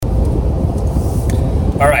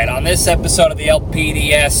All right, on this episode of the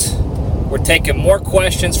LPDS, we're taking more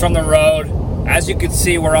questions from the road. As you can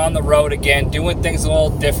see, we're on the road again, doing things a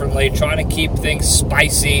little differently, trying to keep things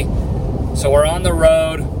spicy. So we're on the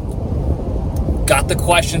road. Got the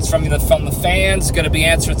questions from the fans. Going to be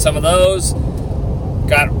answering some of those.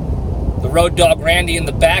 Got the road dog Randy in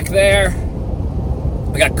the back there.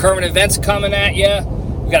 We got current events coming at you.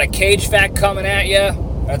 We got a cage fact coming at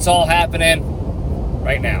you. That's all happening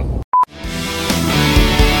right now.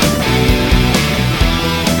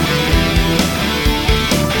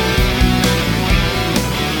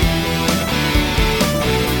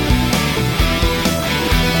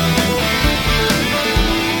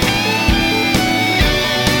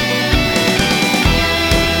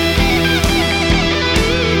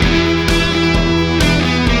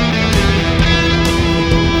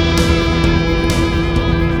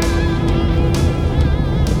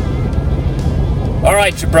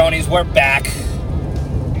 Alright, jabronis, we're back.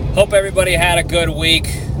 Hope everybody had a good week.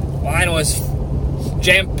 Mine was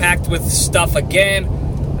jam-packed with stuff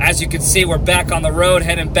again. As you can see, we're back on the road,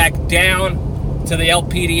 heading back down to the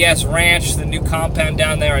LPDS Ranch, the new compound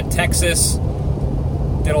down there in Texas.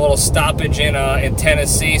 Did a little stoppage in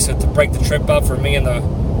Tennessee, so to break the trip up for me and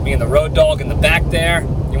the road dog in the back there.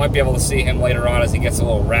 You might be able to see him later on as he gets a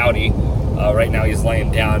little rowdy. Right now he's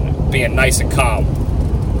laying down, being nice and calm.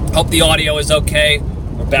 Hope the audio is okay.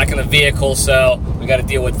 We're back in the vehicle, so we got to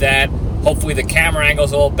deal with that. Hopefully the camera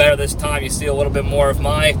angle's a little better this time. You see a little bit more of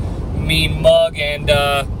my mean mug and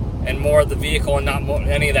more of the vehicle and not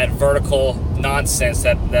any of that vertical nonsense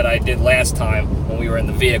that I did last time when we were in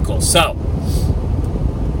the vehicle. So,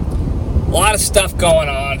 a lot of stuff going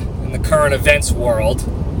on in the current events world.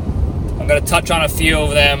 I'm going to touch on a few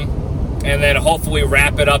of them and then hopefully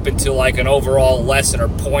wrap it up into like an overall lesson or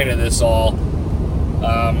point of this all.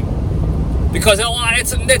 Because a lot,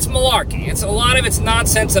 it's malarkey. A lot of it's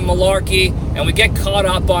nonsense and malarkey, and we get caught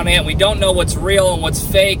up on it, and we don't know what's real and what's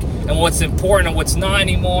fake, and what's important and what's not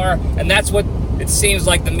anymore, and that's what it seems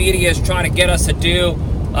like the media is trying to get us to do,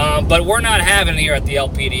 but we're not having it here at the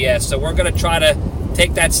LPDS, so we're going to try to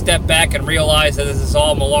take that step back and realize that this is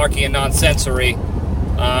all malarkey and nonsensory.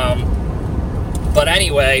 But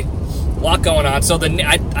anyway, a lot going on. So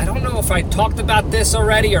I don't know if I talked about this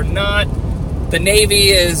already or not. The Navy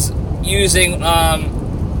is using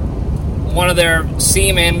one of their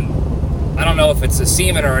seamen, I don't know if it's a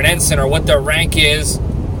seaman or an ensign or what their rank is,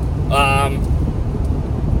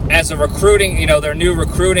 as a recruiting, their new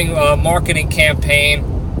recruiting marketing campaign,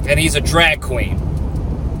 and he's a drag queen.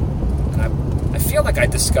 And I feel like I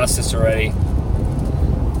discussed this already.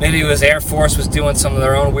 Maybe it was Air Force was doing some of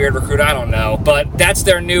their own weird recruit, I don't know. But that's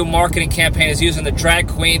their new marketing campaign, is using the drag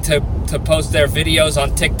queen to post their videos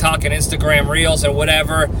on TikTok and Instagram Reels and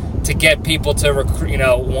whatever to get people to recruit,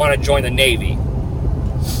 want to join the Navy.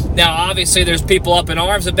 Now, obviously, there's people up in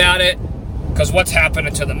arms about it because what's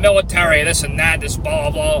happening to the military, this and that, this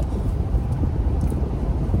blah, blah.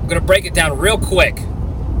 I'm going to break it down real quick.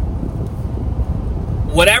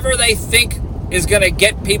 Whatever they think is going to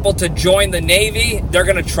get people to join the Navy, they're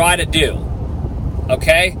going to try to do.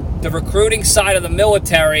 Okay? The recruiting side of the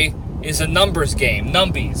military is a numbers game,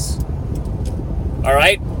 numbies. All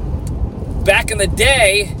right? Back in the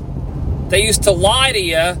day, they used to lie to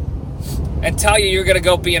you and tell you you're going to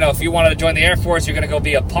go be, if you wanted to join the Air Force, you're going to go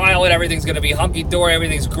be a pilot, everything's going to be hunky-dory,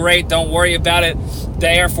 everything's great, don't worry about it. The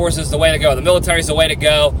Air Force is the way to go. The military is the way to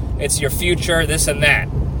go. It's your future, this and that.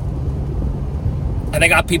 And they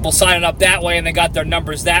got people signing up that way, and they got their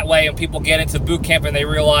numbers that way, and people get into boot camp and they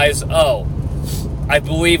realize, oh, I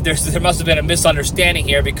believe there must have been a misunderstanding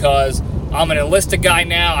here because I'm an enlisted guy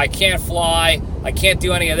now, I can't fly, I can't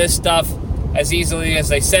do any of this stuff as easily as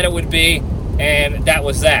they said it would be, and that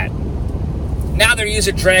was that. Now they're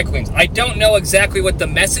using drag queens. I don't know exactly what the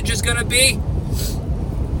message is going to be.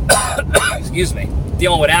 Excuse me.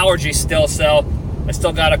 Dealing with allergies still, so I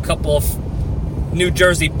still got a couple of New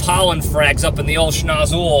Jersey pollen frags up in the old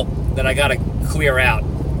schnozzle that I got to clear out.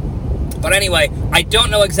 But anyway, I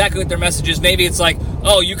don't know exactly what their message is. Maybe it's like,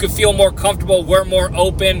 oh, you can feel more comfortable, we're more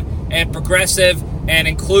open and progressive and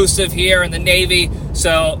inclusive here in the Navy,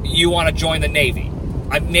 so you want to join the Navy.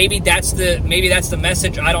 Maybe that's the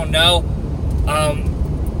message. I don't know.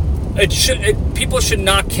 People should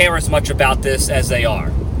not care as much about this as they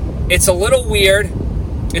are. It's a little weird.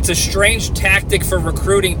 It's a strange tactic for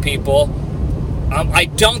recruiting people. I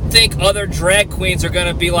don't think other drag queens are going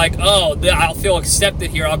to be like, oh, I'll feel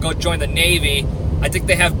accepted here, I'll go join the Navy. I think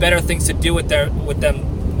they have better things to do with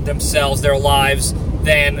themselves, their lives,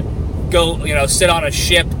 than go, sit on a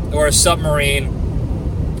ship or a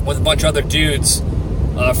submarine with a bunch of other dudes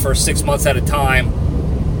for 6 months at a time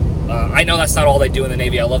I know that's not all they do in the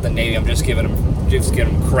Navy. I love the Navy. I'm just giving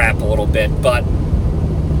them crap a little bit, but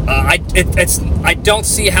I don't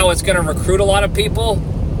see how it's going to recruit a lot of people.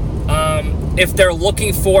 If they're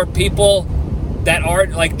looking for people that are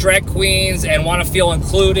like drag queens and want to feel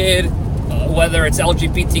included, whether it's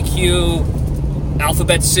LGBTQ,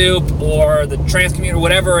 alphabet soup, or the trans community,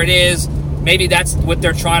 whatever it is, maybe that's what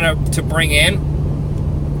they're trying to bring in.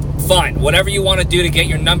 Fine, whatever you want to do to get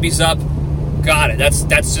your numbies up, got it.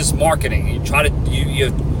 That's just marketing. You try to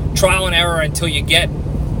you trial and error until you get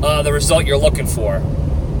the result you're looking for.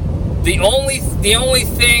 The only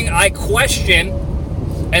thing I question,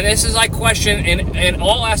 and this is I question in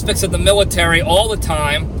all aspects of the military all the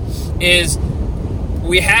time, is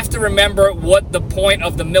we have to remember what the point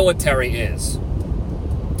of the military is.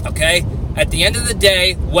 Okay? At the end of the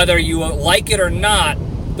day, whether you like it or not,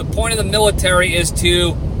 the point of the military is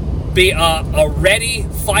to be a ready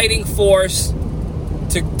fighting force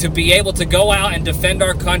to be able to go out and defend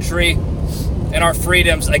our country and our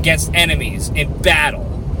freedoms against enemies in battle.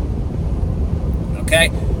 Okay?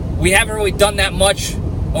 We haven't really done that much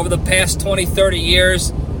over the past 20, 30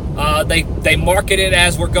 years. They market it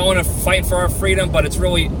as we're going to fight for our freedom, but it's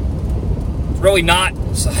really not.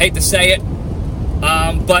 So I hate to say it.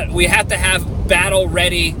 But we have to have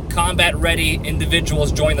battle-ready, combat-ready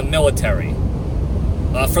individuals join the military,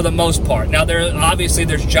 for the most part. Now,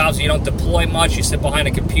 there's jobs where you don't deploy much. You sit behind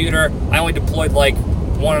a computer. I only deployed like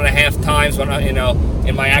 1.5 times when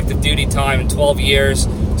in my active duty time in 12 years.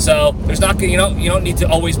 So there's not you don't need to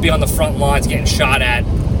always be on the front lines getting shot at.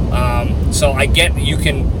 So I get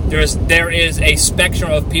there is a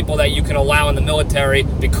spectrum of people that you can allow in the military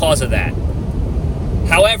because of that.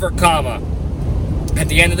 However, at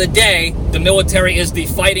the end of the day, the military is the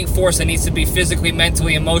fighting force that needs to be physically,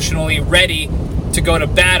 mentally, emotionally ready to go to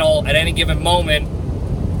battle at any given moment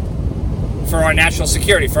for our national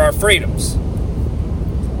security, for our freedoms.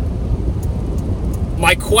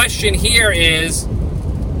 My question here is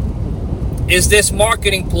this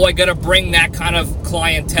marketing ploy going to bring that kind of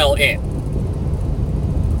clientele in?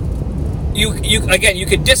 You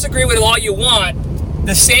could disagree with it all you want.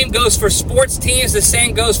 The same goes for sports teams. The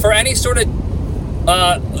same goes for any sort of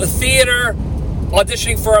theater,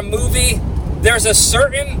 auditioning for a movie. There's a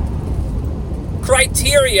certain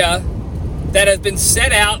criteria that has been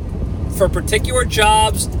set out for particular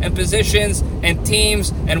jobs and positions and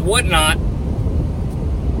teams and whatnot.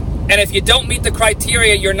 And if you don't meet the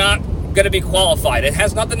criteria, you're not going to be qualified. It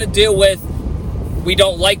has nothing to do with we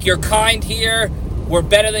don't like your kind here, we're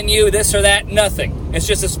better than you, this or that, nothing. It's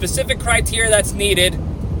just a specific criteria that's needed.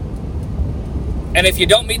 And if you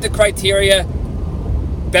don't meet the criteria,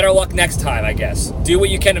 better luck next time, I guess. Do what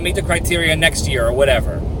you can to meet the criteria next year or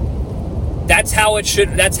whatever. That's how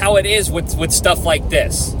it is with stuff like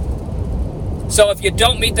this. So if you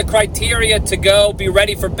don't meet the criteria to go be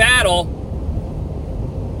ready for battle,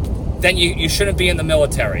 then you shouldn't be in the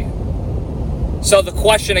military. So the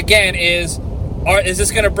question again is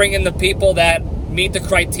this going to bring in the people that meet the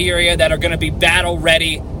criteria, that are going to be battle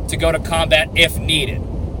ready to go to combat if needed,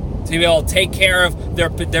 to be able to take care of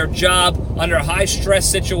their job under high stress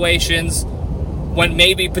situations when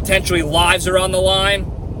maybe potentially lives are on the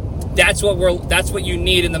line? That's what you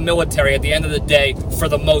need in the military at the end of the day, for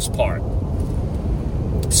the most part.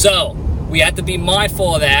 So we have to be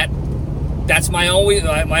mindful of that. That's my only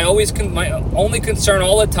concern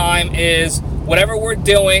all the time is whatever we're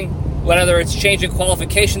doing, whether it's changing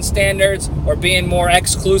qualification standards or being more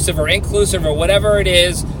exclusive or inclusive or whatever it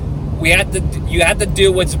is, you have to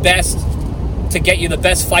do what's best to get you the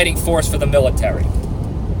best fighting force for the military.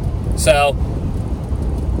 So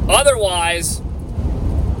otherwise,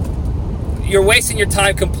 you're wasting your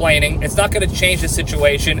time complaining. It's not going to change the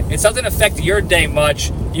situation. It doesn't affect your day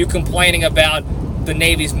much, you complaining about the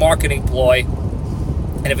Navy's marketing ploy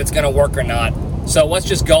and if it's going to work or not. So let's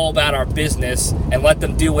just go about our business and let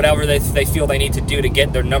them do whatever they feel they need to do to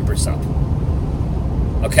get their numbers up.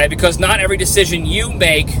 Okay? Because not every decision you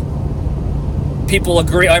make,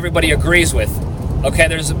 everybody agrees with. Okay?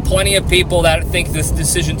 There's plenty of people that think the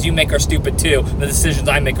decisions you make are stupid too. The decisions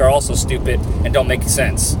I make are also stupid and don't make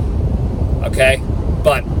sense. Okay?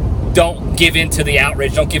 But don't give in to the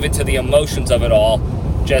outrage. Don't give in to the emotions of it all.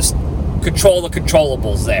 Just control the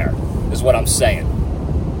controllables there, is what I'm saying.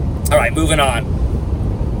 All right, moving on.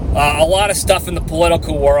 A lot of stuff in the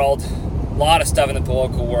political world.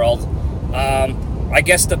 I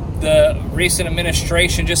guess the recent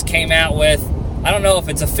administration just came out with, I don't know if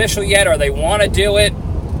it's official yet or they want to do it,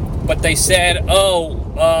 but they said,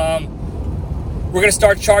 we're going to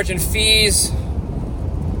start charging fees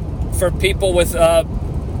for people with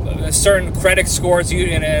certain credit scores,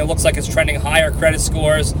 and it looks like it's trending higher credit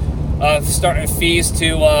scores. starting fees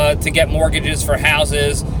to get mortgages for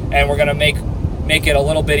houses, and we're going to make it a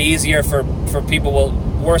little bit easier for people with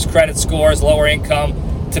worse credit scores, lower income,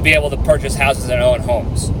 to be able to purchase houses and own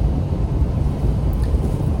homes.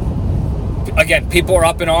 Again, people are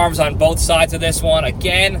up in arms on both sides of this one.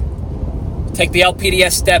 Again, take the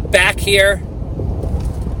LPDS step back here.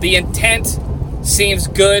 The intent seems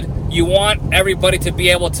good. You want everybody to be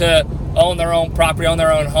able to own their own property, own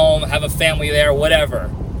their own home, have a family there, whatever.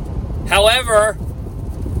 However,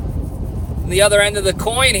 the other end of the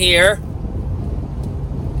coin here,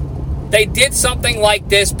 they did something like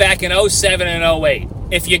this back in 07 and 08.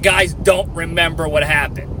 If you guys don't remember what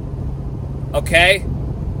happened. Okay?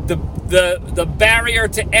 The barrier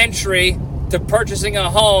to entry to purchasing a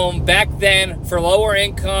home back then for lower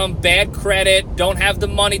income, bad credit, don't have the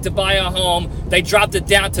money to buy a home, they dropped it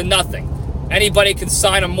down to nothing. Anybody can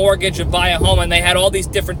sign a mortgage and buy a home, and they had all these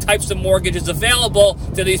different types of mortgages available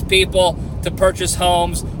to these people to purchase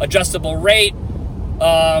homes, adjustable rate,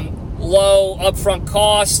 low upfront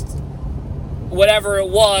cost, whatever it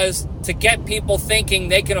was, to get people thinking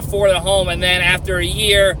they can afford a home, and then after a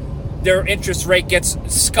year, their interest rate gets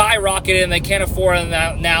skyrocketed and they can't afford it,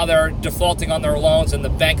 and now they're defaulting on their loans and the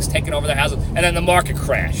bank is taking over their houses, and then the market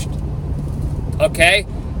crashed. Okay?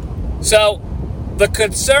 So the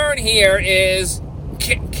concern here is,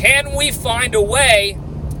 can we find a way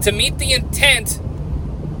to meet the intent,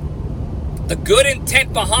 the good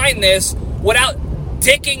intent behind this, without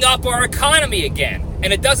ticking up our economy again?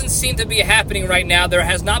 And it doesn't seem to be happening right now. There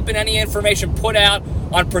has not been any information put out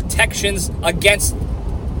on protections against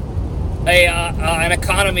an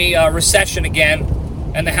economy recession again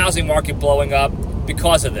and the housing market blowing up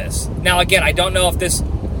because of this. Now, again, I don't know if this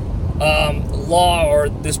law or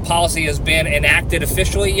this policy has been enacted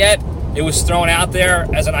officially yet. It was thrown out there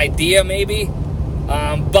as an idea, maybe.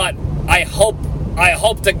 But I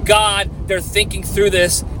hope to God they're thinking through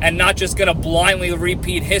this and not just going to blindly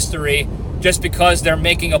repeat history just because they're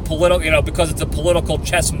making a political, because it's a political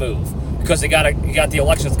chess move. Because you got the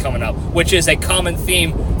elections coming up, which is a common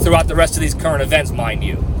theme throughout the rest of these current events, mind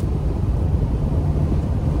you.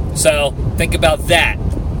 So think about that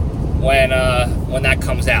when that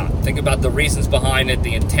comes out. Think about the reasons behind it,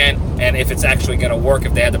 the intent, and if it's actually going to work,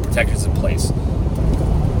 if they have the protections in place.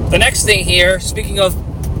 The next thing here, speaking of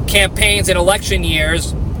campaigns and election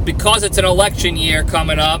years, because it's an election year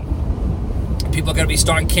coming up, people are going to be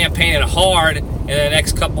starting campaigning hard in the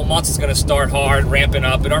next couple months. It's going to start hard, ramping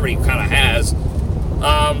up. It already kind of has.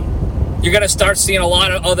 You're going to start seeing a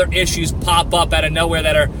lot of other issues pop up out of nowhere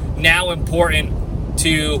that are now important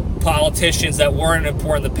to politicians that weren't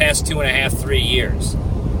important the past 2.5, 3 years.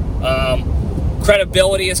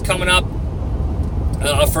 Credibility is coming up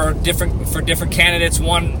for different candidates.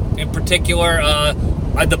 One in particular,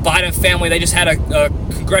 the Biden family. They just had a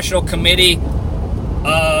congressional committee.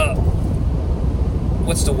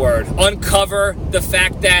 Uncover the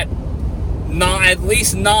fact that at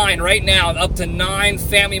least 9 right now, up to 9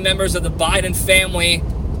 family members of the Biden family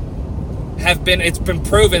it's been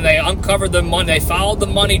proven, they uncovered the money, they followed the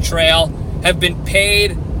money trail, have been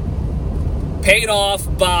paid off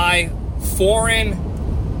by foreign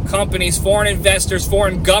companies, foreign investors,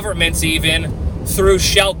 foreign governments even, through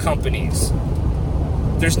shell companies.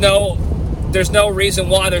 There's no reason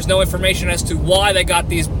why, there's no information as to why they got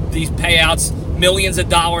these payouts, millions of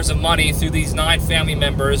dollars of money through these 9 family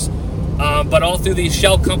members, but all through these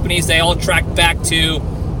shell companies. They all track back to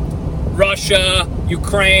Russia,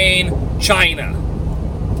 Ukraine, China,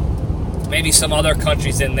 maybe some other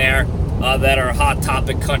countries in there that are hot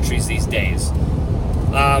topic countries these days.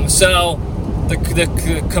 So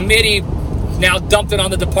the committee now dumped it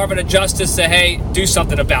on the Department of Justice, say, hey, do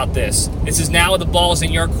something about this. This is now the ball's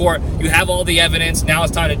in your court. You have all the evidence. Now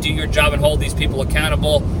it's time to do your job and hold these people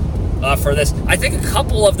accountable for this. I think a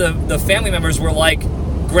couple of the family members were like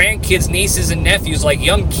grandkids, nieces, and nephews, like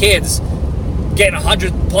young kids, getting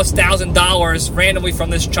 $100,000+ randomly from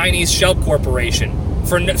this Chinese shell corporation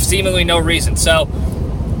for seemingly no reason. So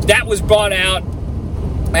that was brought out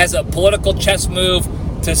as a political chess move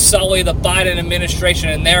to sully the Biden administration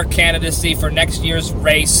and their candidacy for next year's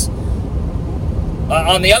race.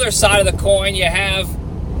 On the other side of the coin, you have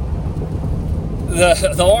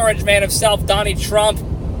the orange man himself, Donald Trump,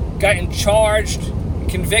 gotten charged,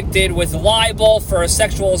 convicted with libel for a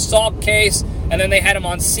sexual assault case, and then they had him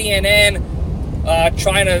on CNN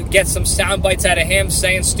trying to get some sound bites out of him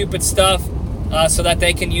saying stupid stuff so that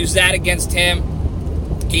they can use that against him.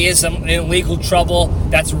 He is in legal trouble.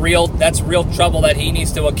 That's real trouble that he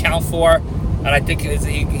needs to account for. And I think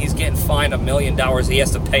he's getting fined $1 million. He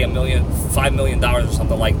has to pay $5 million or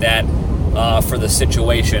something like that for the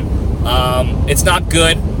situation. It's not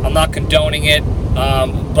good. I'm not condoning it.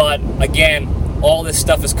 But again, all this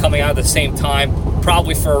stuff is coming out at the same time,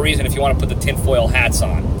 probably for a reason if you want to put the tinfoil hats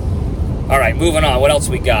on. All right, moving on. What else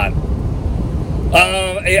we got?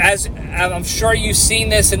 As I'm sure you've seen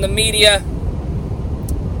this in the media,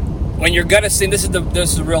 when you're going to see, this is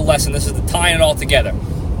the real lesson. This is the tying it all together.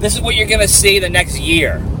 This is what you're going to see the next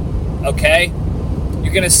year, okay?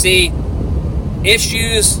 You're going to see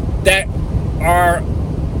issues that are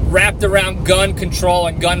wrapped around gun control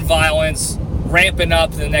and gun violence ramping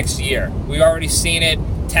up the next year. We've already seen it,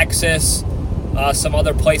 Texas, some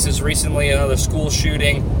other places recently, another school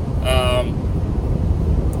shooting.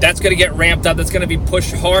 That's going to get ramped up. That's going to be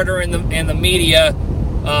pushed harder in the media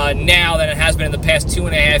now than it has been in the past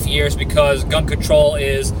 2.5 years, because gun control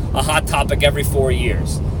is a hot topic every 4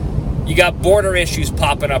 years. You got border issues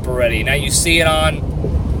popping up already. Now you see it on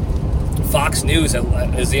Fox News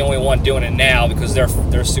is the only one doing it now, because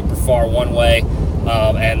they're super far one way,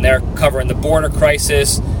 and they're covering the border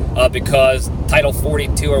crisis because Title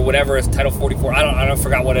 42 or whatever is Title 44. I don't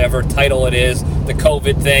forgot whatever title it is. The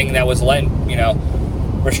COVID thing that was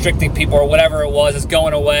restricting people or whatever it was is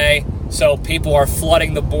going away. So people are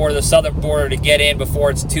flooding the southern border to get in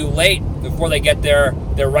before it's too late, before they get their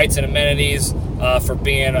rights and amenities for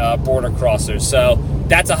being border crossers. So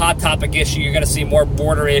that's a hot topic issue. You're going to see more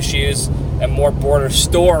border issues and more border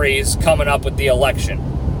stories coming up with the election.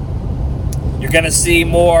 You're going to see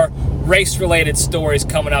more race-related stories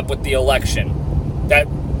coming up with the election that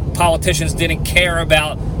politicians didn't care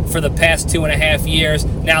about for the past 2.5 years.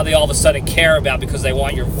 Now they all of a sudden care about because they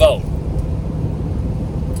want your vote.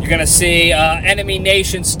 You're going to see enemy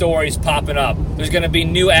nation stories popping up. There's going to be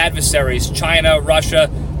new adversaries, China, Russia.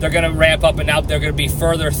 They're going to ramp up, and now they're going to be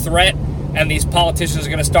further threat. And these politicians are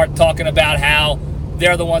going to start talking about how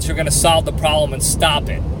they're the ones who are going to solve the problem and stop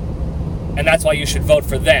it. And that's why you should vote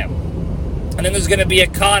for them. And then there's going to be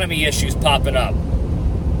economy issues popping up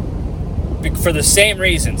for the same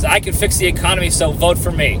reasons. I can fix the economy, so vote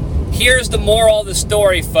for me. Here's the moral of the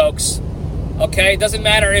story, folks. Okay? It doesn't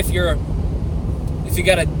matter if you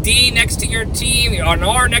got a D next to your team, or an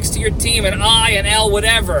R next to your team, an I, an L,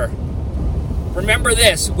 whatever. Remember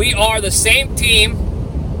this. We are the same team,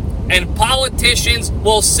 and politicians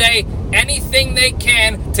will say anything they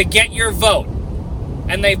can to get your vote.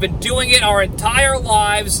 And they've been doing it our entire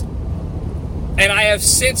lives. And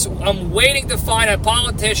I'm waiting to find a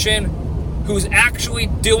politician who's actually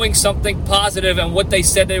doing something positive and what they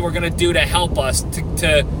said they were going to do to help us,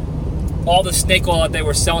 to all the snake oil that they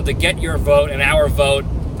were selling to get your vote and our vote.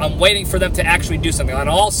 I'm waiting for them to actually do something on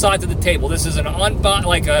all sides of the table. This is an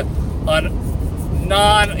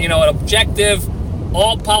objective.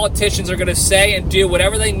 All politicians are going to say and do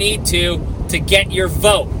whatever they need to get your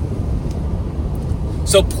vote.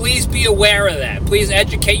 So please be aware of that. Please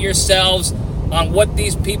educate yourselves on what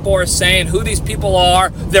these people are saying, who these people are,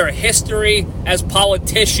 their history as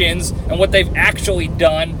politicians, and what they've actually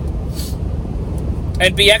done.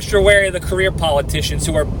 And be extra wary of the career politicians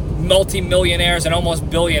who are multi-millionaires and almost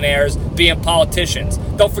billionaires being politicians.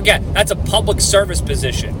 Don't forget, that's a public service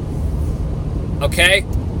position. Okay?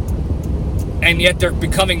 And yet they're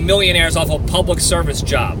becoming millionaires off of public service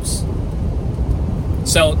jobs.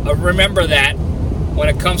 So remember that when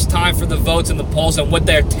it comes time for the votes and the polls, and what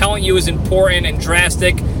they're telling you is important and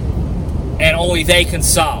drastic, and only they can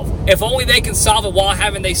solve. If only they can solve it, why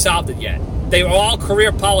haven't they solved it yet? They are all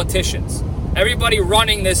career politicians. Everybody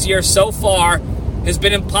running this year so far has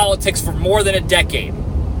been in politics for more than a decade.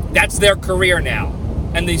 That's their career now.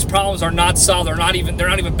 And these problems are not solved. They're not even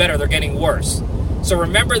better. They're getting worse. So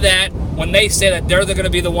remember that when they say that they're going to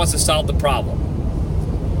be the ones to solve the problem.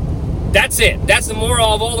 That's it. That's the moral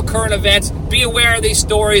of all the current events. Be aware of these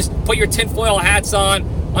stories. Put your tinfoil hats on.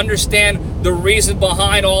 Understand the reason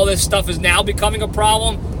behind all this stuff is now becoming a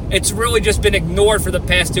problem. It's really just been ignored for the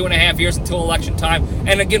past 2.5 years until election time.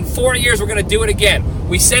 And again, 4 years, we're going to do it again.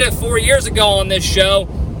 We said it 4 years ago on this show.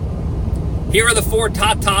 Here are the 4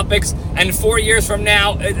 top topics. And 4 years from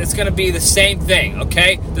now, it's going to be the same thing,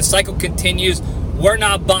 okay? The cycle continues. We're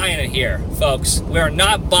not buying it here, folks. We're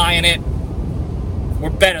not buying it. We're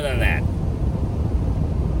better than that.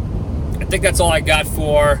 I think that's all I got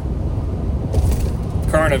for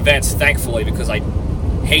current events, thankfully, because I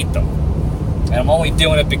hate them. And I'm only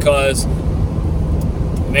doing it because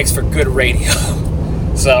it makes for good radio.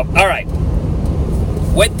 So, all right.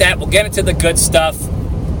 With that, we'll get into the good stuff.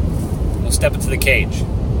 We'll step into the cage.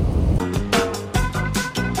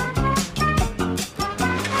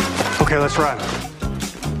 Okay, let's run.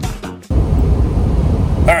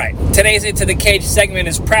 All right. Today's Into the Cage segment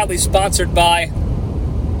is proudly sponsored by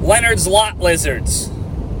Leonard's Lot Lizards.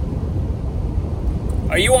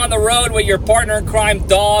 Are you on the road with your partner in crime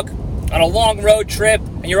dog on a long road trip,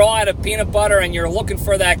 and you're all out of peanut butter, and you're looking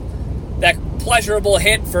for that pleasurable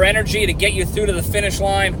hit for energy to get you through to the finish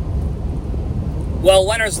line? Well,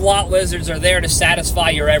 Leonard's Lot Lizards are there to satisfy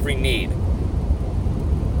your every need.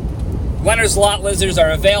 Leonard's Lot Lizards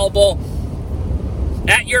are available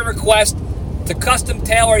at your request to custom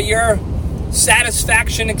tailor your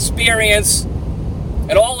satisfaction experience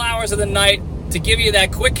at all hours of the night to give you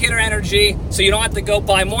that quick hitter energy so you don't have to go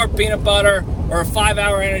buy more peanut butter or a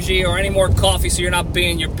 5-hour energy or any more coffee so you're not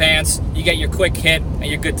peeing your pants. You get your quick hit and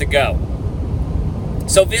you're good to go.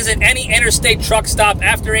 So visit any interstate truck stop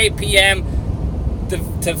after 8 p.m.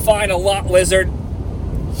 to find a Lot Lizard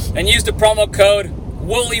and use the promo code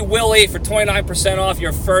Wooly Willy for 29% off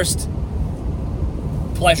your first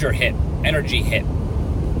pleasure hit, energy hit.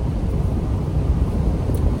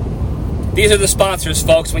 These are the sponsors,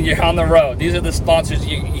 folks, when you're on the road. These are the sponsors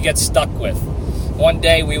you get stuck with. One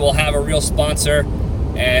day we will have a real sponsor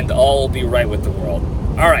and all will be right with the world.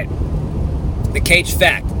 All right, the Cage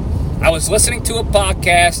Fact. I was listening to a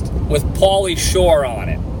podcast with Pauly Shore on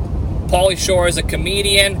it. Pauly Shore is a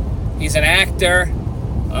comedian. He's an actor.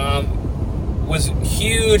 Was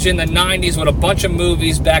huge in the 90s with a bunch of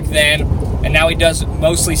movies back then. And now he does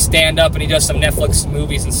mostly stand-up, and he does some Netflix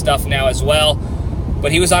movies and stuff now as well.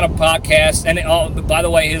 But he was on a podcast. And by the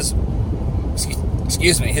way, his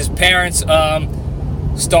parents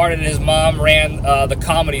started, his mom ran the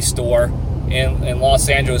Comedy Store in Los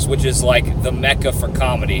Angeles, which is like the mecca for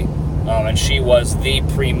comedy. And she was the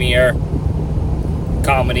premier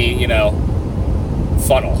comedy,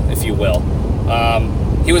 funnel, if you will.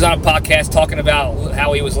 He was on a podcast talking about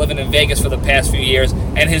how he was living in Vegas for the past few years,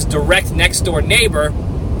 and his direct next-door neighbor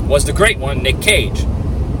was the great one, Nick Cage.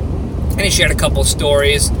 And he shared a couple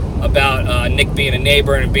stories about Nick being a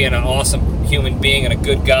neighbor and being an awesome human being and a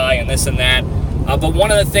good guy and this and that. But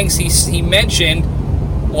one of the things he mentioned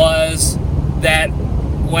was that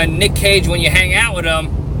when you hang out with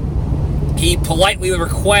him, he politely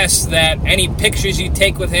requests that any pictures you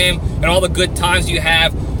take with him and all the good times you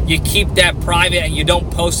have, you keep that private and you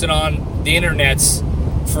don't post it on the internets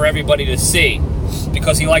for everybody to see,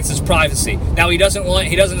 because he likes his privacy. Now, he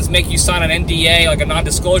doesn't make you sign an NDA, like a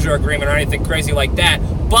non-disclosure agreement or anything crazy like that,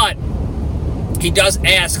 but he does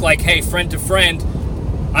ask, like, hey, friend to friend,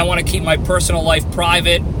 I want to keep my personal life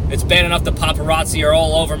private. It's bad enough the paparazzi are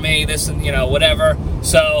all over me, this and, whatever.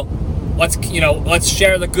 So let's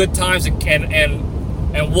share the good times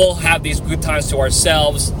and we'll have these good times to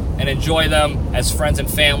ourselves and enjoy them as friends and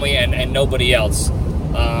family and nobody else.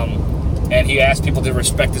 And he asked people to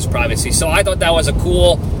respect his privacy. So I thought that was a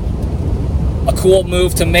cool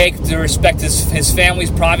move to make, to respect his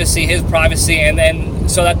family's privacy, his privacy, and then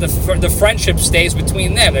so that the friendship stays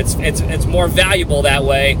between them. It's more valuable that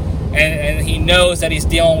way, and he knows that he's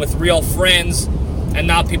dealing with real friends and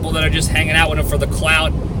not people that are just hanging out with him for the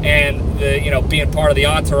clout and the being part of the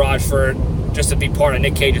entourage just to be part of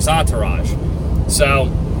Nick Cage's entourage. So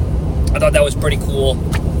I thought that was pretty cool,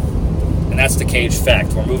 and that's the Cage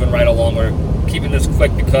Fact. We're moving right along. We're keeping this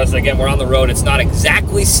quick because, again, we're on the road. It's not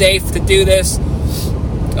exactly safe to do this.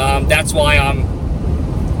 That's why I'm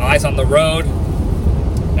eyes on the road,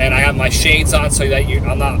 and I have my shades on so that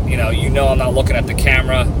I'm not looking at the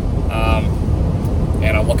camera,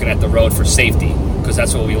 and I'm looking at the road for safety, because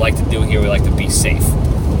that's what we like to do here. We like to be safe.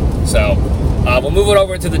 So we'll move it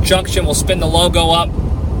over to the junction. We'll spin the logo up.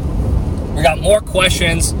 We got more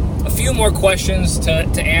questions. A few more questions to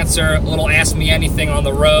answer, a little Ask Me Anything on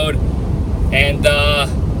the road, and,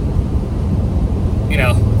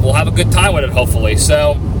 we'll have a good time with it, hopefully.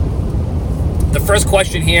 So, the first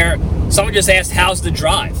question here, someone just asked, how's the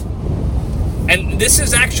drive? And this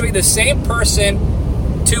is actually the same person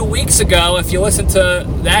 2 weeks ago, if you listen to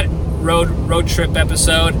that road trip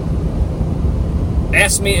episode,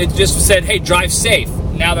 it just said, hey, drive safe.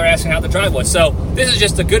 Now they're asking how the drive was. So this is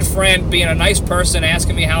just a good friend being a nice person,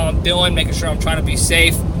 asking me how I'm doing, making sure I'm trying to be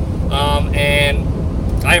safe, and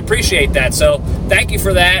I appreciate that. So thank you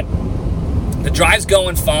for that. The drive's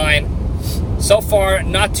going fine. So far,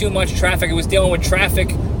 not too much traffic. I was dealing with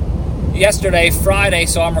traffic yesterday, Friday,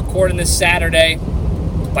 so I'm recording this Saturday.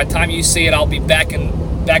 By the time you see it, I'll be back in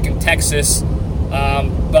Texas.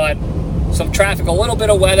 But some traffic, a little bit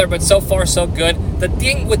of weather, but so far so good. The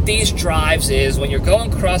thing with these drives is when you're going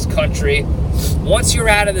cross country, once you're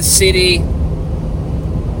out of the city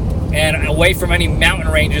and away from any mountain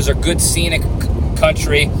ranges or good scenic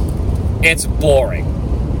country, it's boring.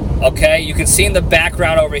 Okay, you can see in the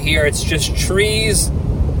background over here, it's just trees,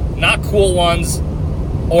 not cool ones,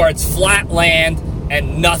 or it's flat land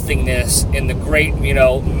and nothingness in the great,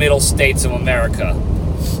 middle states of America.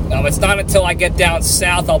 It's not until I get down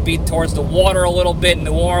south, I'll be towards the water a little bit,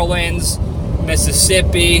 New Orleans,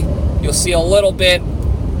 Mississippi. You'll see a little bit,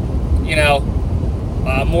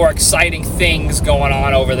 more exciting things going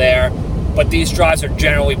on over there. But these drives are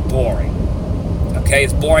generally boring. Okay,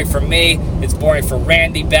 it's boring for me. It's boring for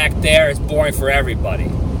Randy back there. It's boring for everybody.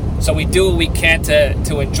 So we do what we can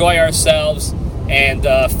to enjoy ourselves and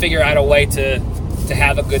figure out a way to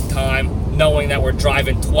have a good time, knowing that we're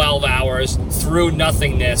driving 12 hours through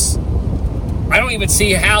nothingness. I don't even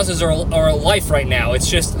see houses or life right now. It's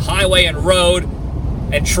just highway and road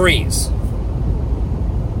and trees.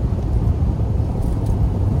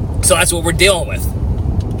 So that's what we're dealing with.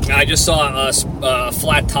 I just saw a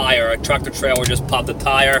flat tire. A tractor trailer just popped a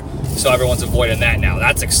tire, so everyone's avoiding that now.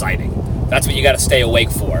 That's exciting. That's what you got to stay awake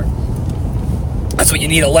for. That's what you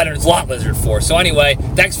need a Leonard's Lot Lizard for. So anyway,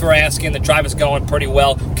 thanks for asking. The drive is going pretty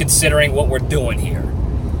well considering what we're doing here.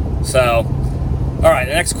 So, all right,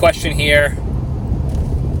 the next question here.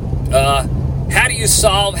 How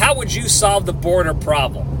would you solve the border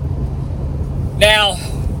problem? Now,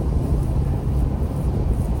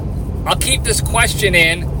 I'll keep this question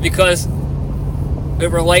in because it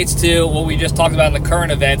relates to what we just talked about in the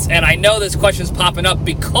current events. And I know this question's popping up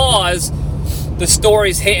because the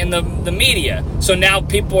story's hitting the media. So now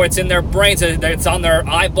people, it's in their brains, it's on their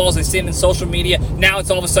eyeballs, they see it in social media. Now it's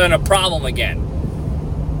all of a sudden a problem again.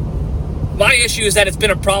 My issue is that it's been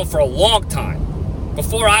a problem for a long time,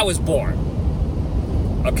 before I was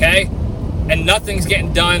born. Okay? And nothing's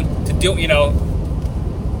getting done to do,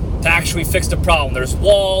 to actually fix the problem. There's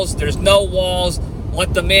walls, there's no walls,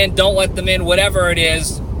 let them in, don't let them in, whatever it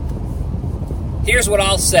is. Here's what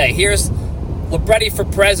I'll say. Here's Libretti for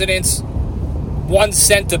President's 1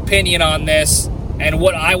 cent opinion on this, and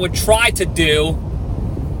what I would try to do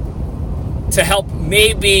to help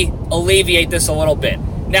maybe alleviate this a little bit.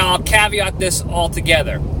 Now, I'll caveat this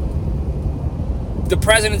altogether. The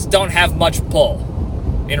presidents don't have much pull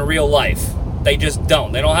in real life. They just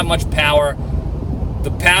don't. They don't have much power.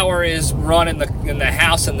 The power is run in the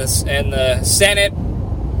House and the Senate,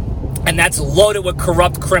 and that's loaded with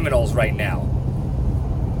corrupt criminals right now.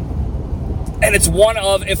 And it's one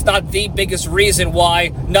of, if not the biggest reason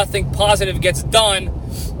why nothing positive gets done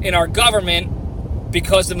in our government,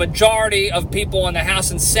 because the majority of people in the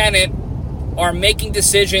House and Senate are making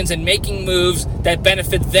decisions and making moves that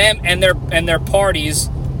benefit them and their parties,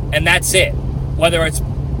 and that's it. Whether it's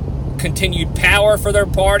continued power for their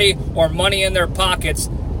party or money in their pockets,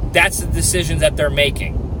 that's the decisions that they're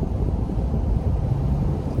making.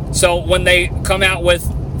 So when they come out with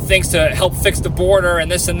things to help fix the border and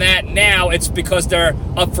this and that, now it's because they're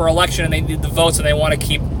up for election and they need the votes and they want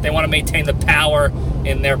to maintain the power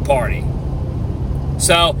in their party.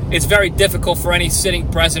 So it's very difficult for any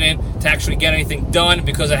sitting president to actually get anything done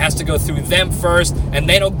because it has to go through them first, and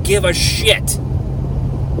they don't give a shit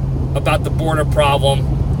about the border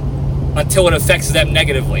problem until it affects them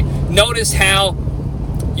negatively. Notice how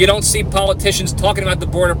you don't see politicians talking about the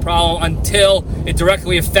border problem until it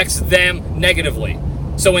directly affects them negatively.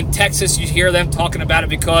 So in Texas, you hear them talking about it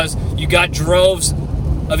because you got droves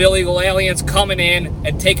of illegal aliens coming in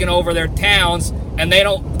and taking over their towns, and they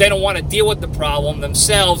don't want to deal with the problem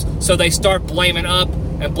themselves, so they start blaming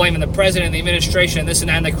the president and the administration and this and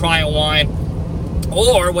that, and they cry and whine.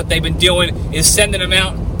 Or what they've been doing is sending them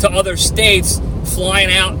out to other states,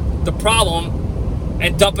 flying out the problem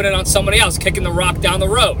and dumping it on somebody else, kicking the rock down the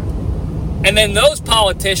road. And then those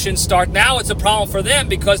politicians now it's a problem for them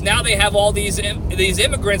because now they have all these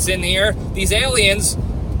immigrants in here, these aliens,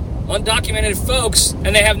 undocumented folks,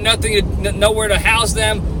 and they have nowhere to house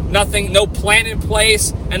them, no plan in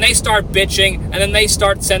place, and they start bitching, and then they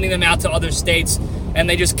start sending them out to other states, and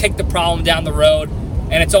they just kick the problem down the road,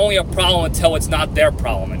 and it's only a problem until it's not their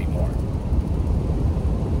problem anymore.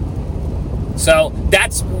 So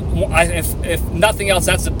that's, if nothing else,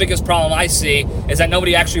 that's the biggest problem I see, is that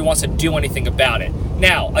nobody actually wants to do anything about it.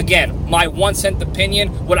 Now, again, my 1 cent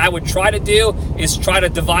opinion, what I would try to do is try to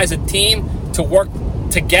devise a team to work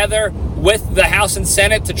together with the House and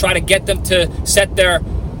Senate to try to get them to set their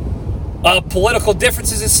political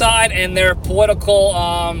differences aside and their political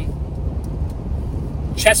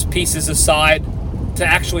chess pieces aside to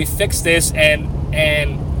actually fix this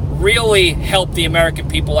and really help the American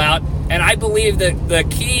people out. And I believe that the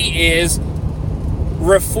key is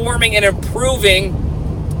reforming and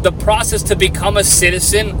improving the process to become a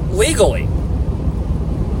citizen legally.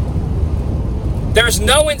 There's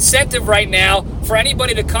no incentive right now for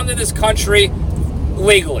anybody to come to this country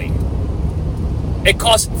legally. It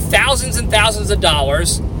costs thousands and thousands of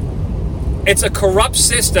dollars. It's a corrupt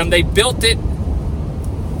system. They built it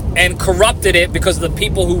and corrupted it because of the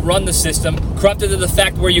people who run the system, corrupted to the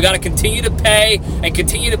fact where you got to continue to pay, and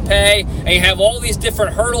you have all these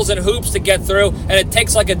different hurdles and hoops to get through, and it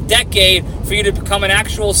takes like a decade for you to become an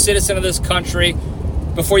actual citizen of this country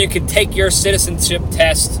before you can take your citizenship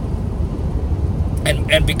test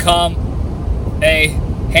and become a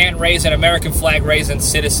hand-raising, American flag-raising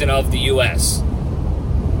citizen of the U.S.,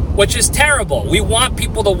 which is terrible. We want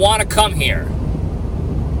people to want to come here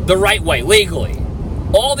the right way, legally.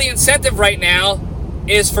 All the incentive right now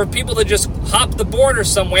is for people to just hop the border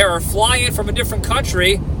somewhere or fly in from a different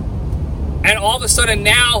country, and all of a sudden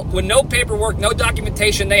now, with no paperwork, no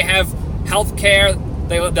documentation, they have health care,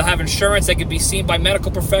 they'll have insurance, they can be seen by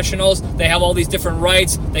medical professionals, they have all these different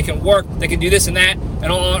rights, they can work, they can do this and that, and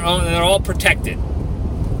they're all protected,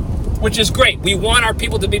 which is great. We want our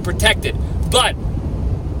people to be protected, but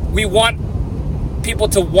we want people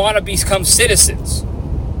to want to become citizens.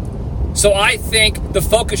 So I think the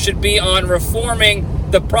focus should be on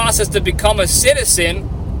reforming the process to become a citizen,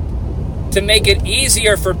 to make it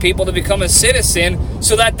easier for people to become a citizen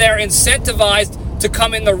so that they're incentivized to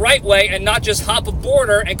come in the right way and not just hop a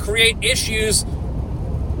border and create issues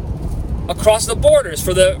across the borders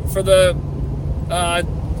for the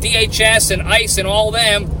DHS and ICE and all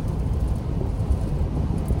them.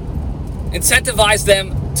 Incentivize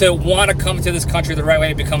them to want to come to this country the right way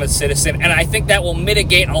and become a citizen, and I think that will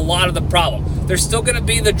mitigate a lot of the problem. There's still going to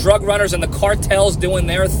be the drug runners and the cartels doing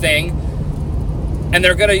their thing, and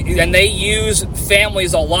they use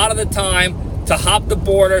families a lot of the time to hop the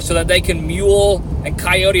border so that they can mule and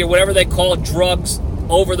coyote or whatever they call it, drugs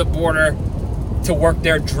over the border to work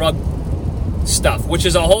their drug stuff, which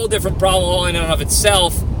is a whole different problem all in and of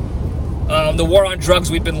itself. The war on drugs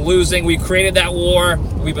we've been losing. We created that war.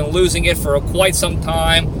 We've been losing it for quite some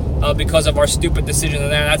time because of our stupid decisions.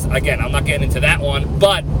 And that's, again, I'm not getting into that one.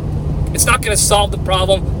 But it's not going to solve the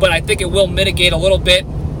problem, but I think it will mitigate a little bit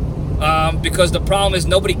because the problem is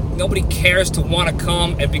nobody cares to want to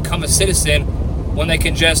come and become a citizen when they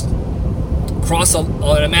can just cross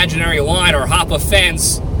an imaginary line or hop a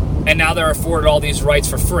fence, and now they're afforded all these rights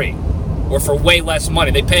for free or for way less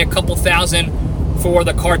money. They pay a couple $1,000 for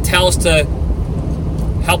the cartels to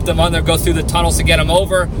help them go through the tunnels to get them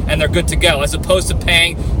over, and they're good to go, as opposed to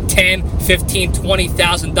paying $10,000, $15,000,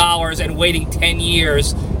 $20,000 and waiting 10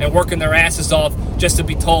 years and working their asses off just to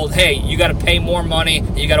be told, hey, you got to pay more money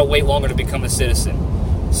and you got to wait longer to become a citizen.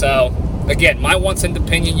 So, again, my 1 cent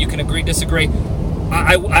opinion. You can agree, disagree.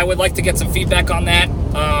 I would like to get some feedback on that,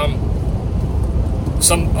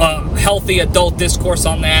 some healthy adult discourse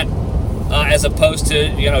on that, as opposed to,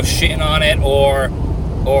 shitting on it or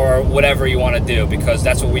whatever you want to do, because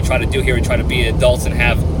that's what we try to do here. We try to be adults and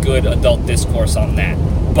have good adult discourse on that.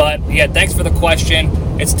 But yeah, thanks for the question.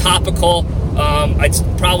 It's topical. It's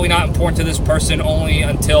probably not important to this person only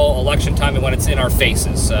until election time and when it's in our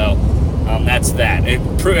faces. So that's that. It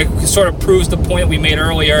sort of proves the point we made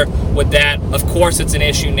earlier with that. Of course it's an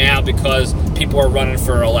issue now because people are running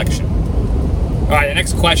for election. All right, the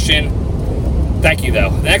next question. Thank you,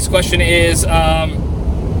 though. The next question is, what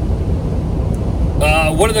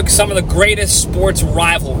are some of the greatest sports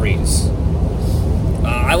rivalries?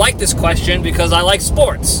 I like this question because I like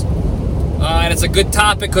sports. And it's a good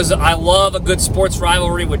topic because I love a good sports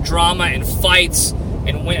rivalry with drama and fights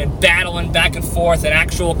and battling back and forth and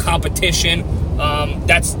actual competition.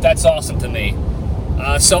 That's awesome to me.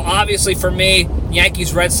 So obviously for me,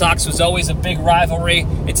 Yankees-Red Sox was always a big rivalry.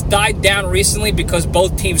 It's died down recently because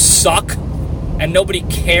both teams suck. And nobody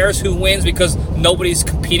cares who wins because nobody's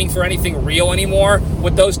competing for anything real anymore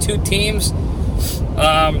with those two teams.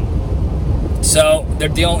 So they're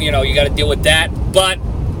dealing, you got to deal with that. But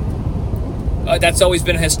that's always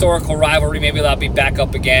been a historical rivalry. Maybe that'll be back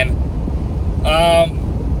up again.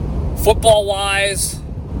 Football-wise,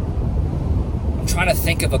 I'm trying to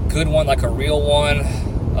think of a good one, like a real one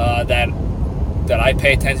that I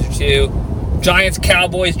pay attention to.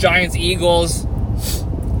 Giants-Cowboys, Giants-Eagles.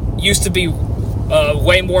 Used to be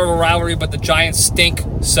way more of a rivalry, but the Giants stink,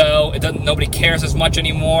 so nobody cares as much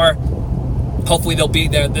anymore. Hopefully they're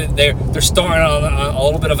starting on a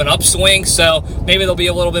little bit of an upswing, so maybe they'll be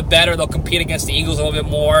a little bit better. They'll compete against the Eagles a little bit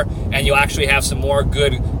more, and you'll actually have some more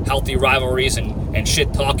good, healthy rivalries and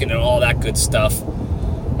shit talking and all that good stuff.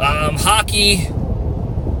 Hockey,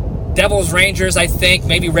 Devils, Rangers, I think.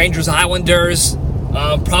 Maybe Rangers, Islanders.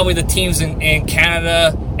 Probably the teams in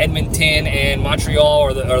Canada, Edmonton and Montreal,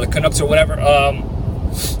 or the Canucks or whatever.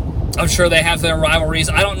 I'm sure they have their rivalries.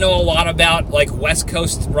 I don't know a lot about like West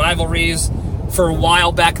Coast rivalries. For a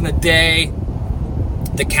while back in the day,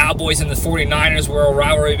 the Cowboys and the 49ers were a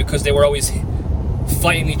rivalry because they were always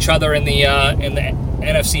fighting each other in the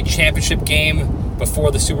NFC Championship game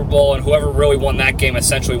before the Super Bowl, and whoever really won that game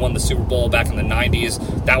essentially won the Super Bowl back in the 90s.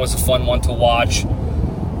 That was a fun one to watch.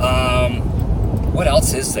 What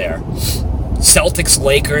else is there?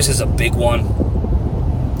 Celtics-Lakers is a big one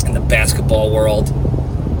in the basketball world.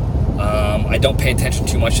 I don't pay attention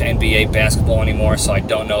too much to NBA basketball anymore, so I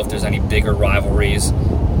don't know if there's any bigger rivalries.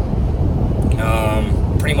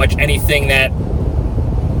 Pretty much any team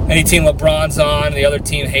LeBron's on, the other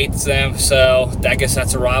team hates them, so I guess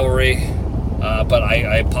that's a rivalry. But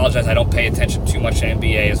I apologize, I don't pay attention too much to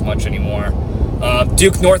NBA as much anymore.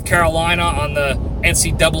 Duke, North Carolina on the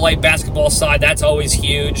NCAA basketball side, that's always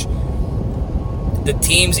huge. The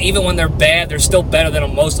teams, even when they're bad, they're still better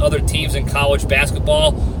than most other teams in college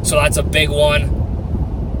basketball, so that's a big one.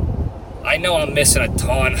 I know I'm missing a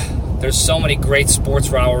ton. There's so many great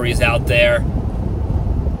sports rivalries out there.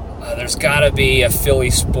 There's got to be a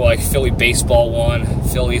Philly baseball one,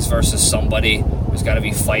 Phillies versus somebody. There's got to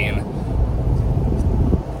be fighting.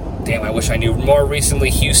 Damn, I wish I knew. More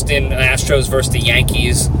recently, Houston Astros versus the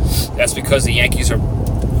Yankees. That's because the Yankees are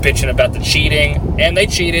bitching about the cheating, and they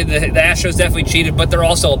cheated. The Astros definitely cheated, but they're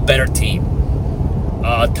also a better team.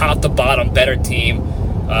 Top to bottom, better team.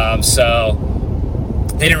 So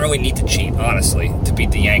they didn't really need to cheat, honestly, to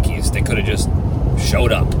beat the Yankees. They could have just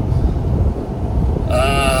showed up.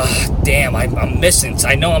 Damn, I'm missing.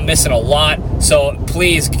 I know I'm missing a lot, so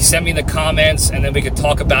please send me the comments, and then we could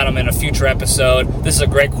talk about them in a future episode. This is a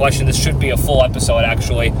great question. This should be a full episode,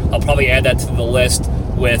 actually. I'll probably add that to the list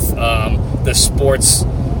with the sports.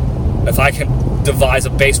 If I can devise a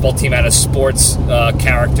baseball team out of sports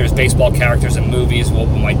characters, baseball characters and movies, what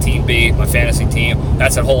will my team be, my fantasy team?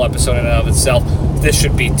 That's a whole episode in and of itself. This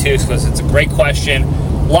should be too, because it's a great question.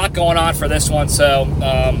 A lot going on for this one, so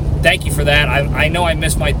thank you for that. I know I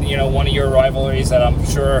missed one of your rivalries that I'm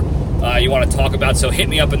sure you want to talk about, so hit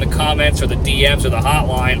me up in the comments or the DMs or the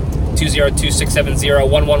hotline,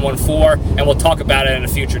 202-670-1114, and we'll talk about it in a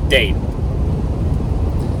future date.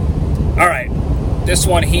 All right. This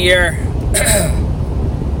one here.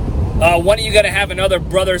 When are you going to have another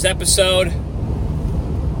Brothers episode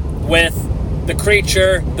with the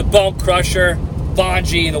Creature, the Bone Crusher,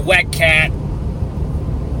 Bonji, the Wet Cat,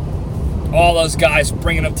 all those guys,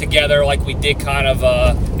 bringing them together like we did kind of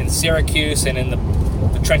in Syracuse and in the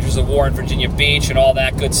trenches of war in Virginia Beach and all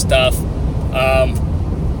that good stuff.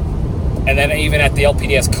 And then even at the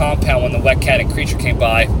LPDS compound when the Wet Cat and Creature came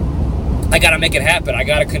by, I got to make it happen. I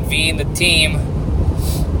got to convene the team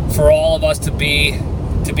for all of us to be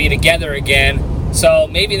together again. So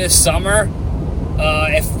maybe this summer,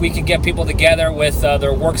 if we could get people together with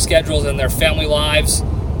their work schedules and their family lives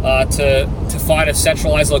to find a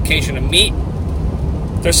centralized location to meet.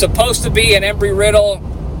 There's supposed to be an Embry-Riddle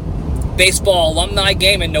baseball alumni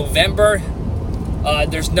game in November.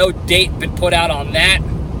 There's no date been put out on that.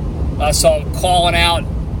 So I'm calling out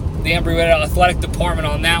the Embry-Riddle Athletic Department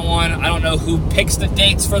on that one. I don't know who picks the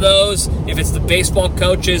dates for those, if it's the baseball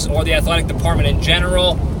coaches or the athletic department in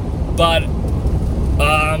general, but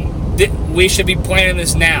we should be planning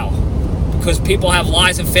this now because people have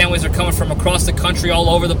lives and families are coming from across the country, all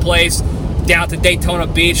over the place, down to Daytona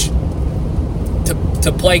Beach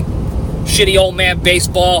to play shitty old man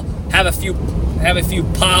baseball, have a few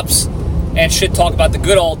pops, and shit talk about the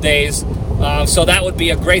good old days. So that would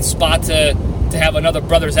be a great spot to have another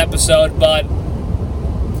Brothers episode, but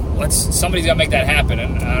somebody's got to make that happen,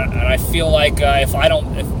 and I feel like if I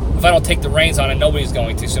don't take the reins on it, nobody's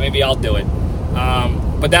going to, so maybe I'll do it.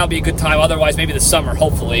 But that'll be a good time. Otherwise, maybe the summer,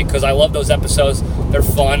 hopefully, because I love those episodes. They're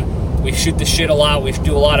fun. We shoot the shit a lot. We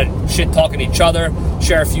do a lot of shit talking to each other,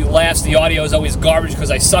 share a few laughs. The audio is always garbage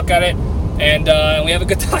because I suck at it, and we have a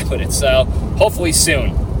good time with it, so hopefully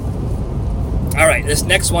soon. All right, this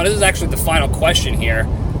next one, this is actually the final question here.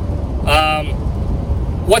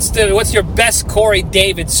 What's your best Corey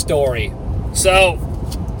David story? So,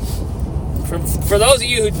 for those of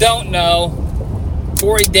you who don't know,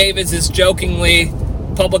 Corey Davis is jokingly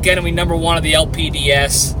public enemy number one of the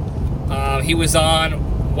LPDS. He was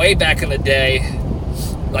on way back in the day,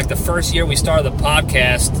 like the first year we started the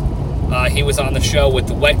podcast. He was on the show with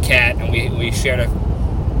the Wet Cat, and we shared a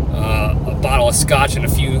bottle of scotch and a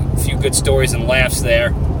few good stories and laughs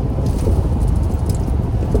there.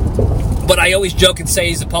 But I always joke and say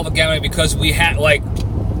he's a public enemy because we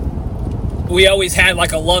always had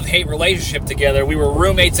like a love-hate relationship together. We were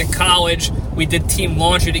roommates in college. We did team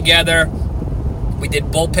laundry together. We did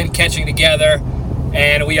bullpen catching together.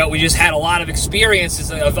 And we just had a lot of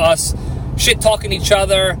experiences of us shit-talking each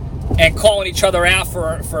other and calling each other out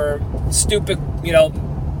for stupid,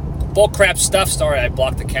 bullcrap stuff. Sorry, I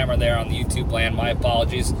blocked the camera there on the YouTube land. My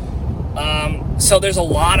apologies. So there's a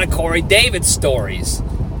lot of Corey David stories.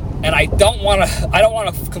 And I don't want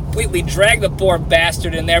to completely drag the poor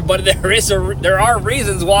bastard in there, but there are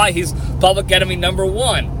reasons why he's public enemy number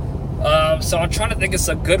one. So I'm trying to think of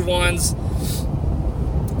some good ones.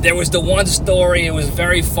 There was the one story, it was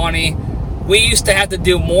very funny. We used to have to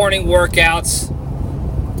do morning workouts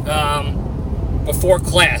before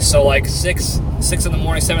class. So like 6 in the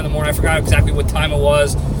morning, 7 in the morning, I forgot exactly what time it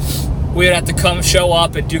was. We would have to show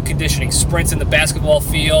up and do conditioning sprints in the basketball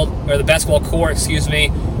field, or the basketball court,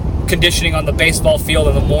 conditioning on the baseball field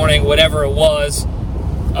in the morning, whatever it was.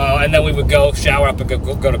 And then we would go shower up and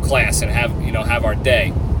go to class and have our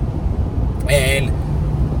day.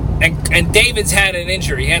 And David's had an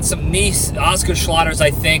injury. He had some knee Osgood-Schlatter's,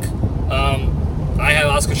 I think. I have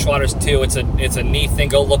Osgood-Schlatter's too. It's a knee thing.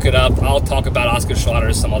 Go look it up. I'll talk about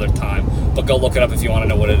Osgood-Schlatter's some other time, but go look it up if you want to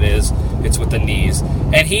know what it is. It's with the knees.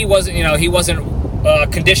 And he wasn't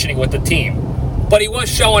conditioning with the team, but he was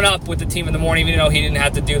showing up with the team in the morning, even though he didn't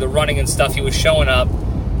have to do the running and stuff. He was showing up.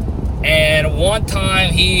 And one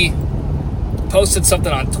time he posted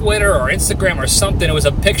something on Twitter or Instagram or something. It was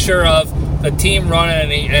a picture of the team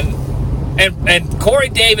running, and Corey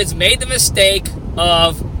Davis made the mistake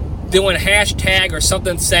of doing hashtag or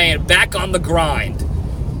something saying back on the grind.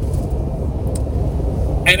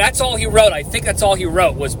 And that's all he wrote. I think that's all he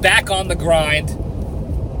wrote was back on the grind.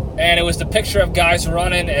 And it was the picture of guys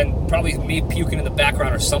running and probably me puking in the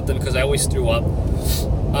background or something because I always threw up.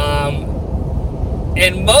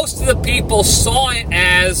 And most of the people saw it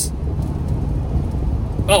as,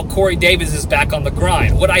 oh, Corey Davis is back on the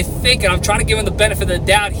grind. What I think, and I'm trying to give him the benefit of the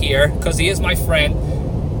doubt here because he is my friend,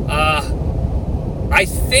 I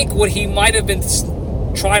think what he might have been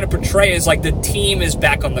trying to portray is like the team is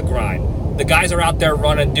back on the grind. The guys are out there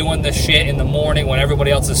running, doing the shit in the morning when everybody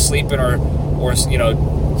else is sleeping or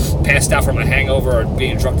passed out from a hangover or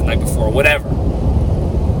being drunk the night before, whatever.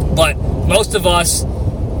 But most of us,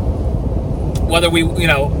 whether we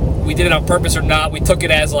did it on purpose or not, we took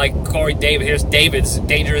it as like Corey Davis. Here's David's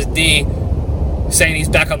Dangerous D saying he's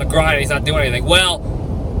back on the grind and he's not doing anything. Well,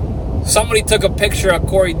 somebody took a picture of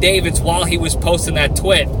Corey Davis while he was posting that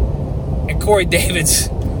tweet, and Corey Davis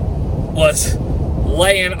was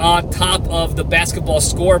laying on top of the basketball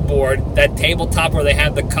scoreboard, that tabletop where they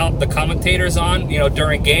had the commentators on,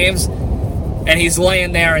 during games, and he's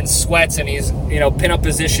laying there in sweats and he's, pin-up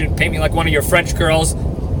position, paint me like one of your French girls,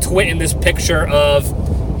 tweeting this picture of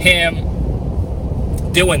him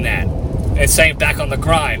doing that and saying back on the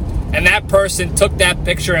grind. And that person took that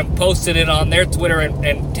picture and posted it on their Twitter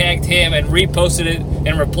and tagged him and reposted it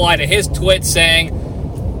in reply to his tweet saying,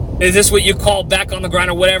 is this what you call back on the grind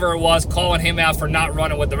or whatever it was, calling him out for not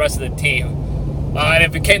running with the rest of the team. And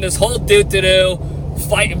it became this whole doo-doo,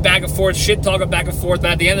 fighting back and forth, shit-talking back and forth.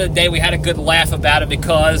 But at the end of the day, we had a good laugh about it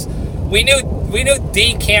because we knew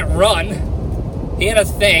D can't run. He had a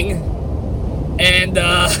thing. And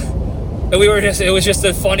it was just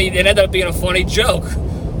it ended up being a funny joke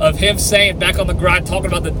of him saying back on the grind, talking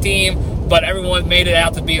about the team, but everyone made it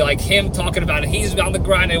out to be like him talking about it. He's on the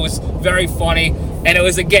grind. It was very funny. And it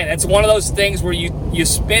was, again, it's one of those things where you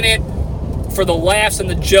spin it for the laughs and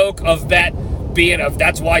the joke of that being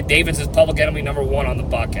that's why David's is public enemy number one on the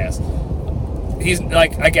podcast. He's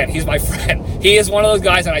like, again, he's my friend. He is one of those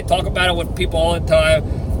guys, and I talk about it with people all the time.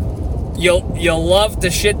 You'll love to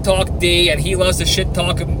shit talk D, and he loves to shit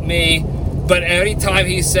talk me. But anytime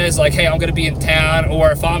he says, like, hey, I'm going to be in town,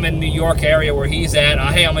 or if I'm in New York area where he's at,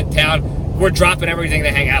 hey, I'm in town, we're dropping everything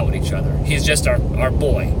to hang out with each other. He's just our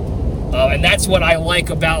boy. And that's what I like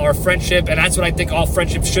about our friendship, and that's what I think all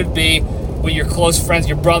friendships should be with your close friends,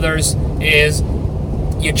 your brothers, is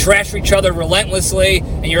you trash each other relentlessly,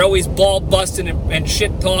 and you're always ball-busting and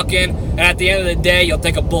shit-talking, and at the end of the day, you'll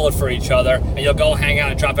take a bullet for each other, and you'll go hang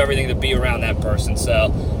out and drop everything to be around that person. So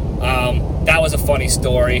that was a funny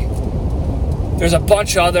story. There's a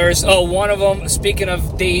bunch of others. Oh, one of them, speaking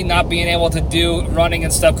of D not being able to do running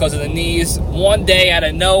and stuff because of the knees, one day out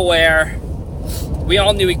of nowhere, we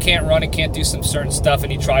all knew he can't run and can't do some certain stuff,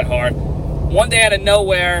 and he tried hard. One day out of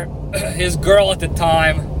nowhere, his girl at the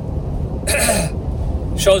time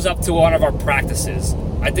shows up to one of our practices.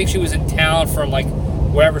 I think she was in town from like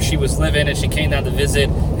wherever she was living, and she came down to visit,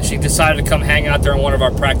 and she decided to come hang out during one of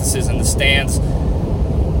our practices in the stands.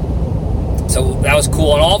 So that was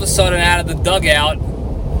cool. And all of a sudden, out of the dugout,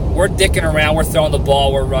 we're dicking around, we're throwing the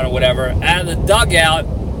ball, we're running, whatever. Out of the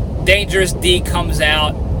dugout, Dangerous D comes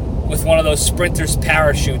out with one of those sprinters'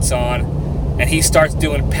 parachutes on, and he starts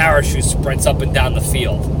doing parachute sprints up and down the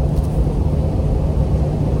field.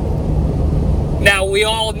 Now, we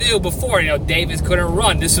all knew before, Davis couldn't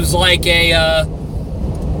run. This was like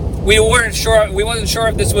we wasn't sure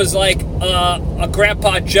if this was like a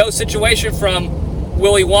Grandpa Joe situation from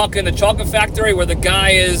Willy Wonka in the Chocolate Factory, where the guy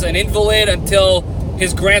is an invalid until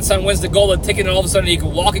his grandson wins the golden ticket and all of a sudden he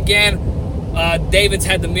can walk again. David's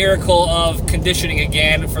had the miracle of conditioning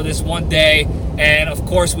again for this one day, and of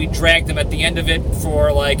course we dragged him at the end of it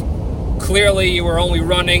for, like, clearly you were only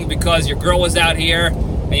running because your girl was out here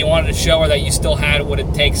and you wanted to show her that you still had what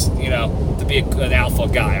it takes, you know, to be an alpha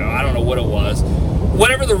guy. I don't know what it was.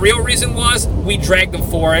 Whatever the real reason was, we dragged him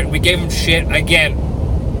for it. We gave him shit. Again,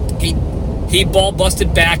 he ball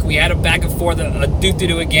busted back. We had him back and forth a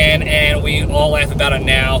doo-doo again, and we all laugh about it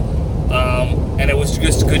now. And it was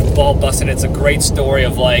just good ball busting. It's a great story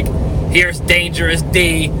of, like, here's Dangerous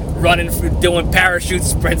D running, doing parachute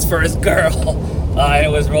sprints for his girl. And it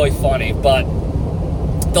was really funny. But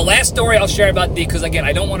the last story I'll share about D, because, again,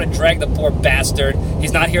 I don't want to drag the poor bastard.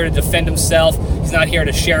 He's not here to defend himself. He's not here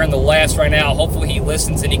to share in the laughs right now. Hopefully he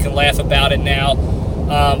listens and he can laugh about it now.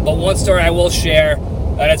 But one story I will share,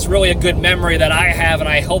 and it's really a good memory that I have, and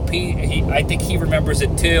I hope I think he remembers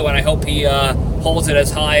it too, and I hope he holds it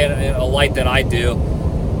as high in a light that I do.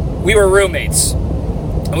 We were roommates,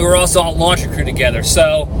 and we were also on laundry crew together.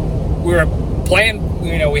 So we were playing,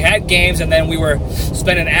 you know, we had games, and then we were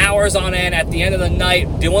spending hours on end at the end of the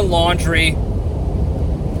night doing laundry,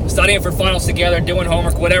 studying for finals together, doing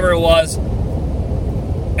homework, whatever it was.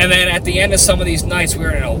 And then at the end of some of these nights, we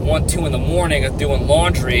were, 1, 2 in the morning of doing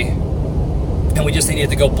laundry, and we just needed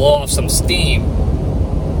to go blow off some steam.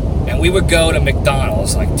 And we would go to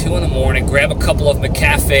McDonald's, like 2 in the morning, grab a couple of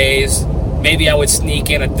McCafes. Maybe I would sneak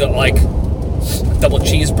in a double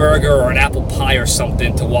cheeseburger or an apple pie or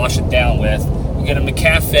something to wash it down with. We get a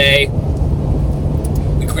McCafe.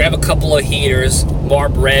 We grab a couple of heaters,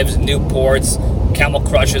 Marlboros, Newports, Camel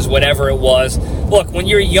Crushes, whatever it was. Look, when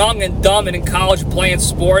you're young and dumb and in college playing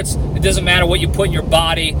sports, it doesn't matter what you put in your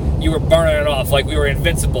body, you were burning it off like we were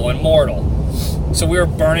invincible, immortal. So we were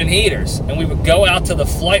burning heaters, and we would go out to the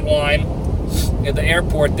flight line at the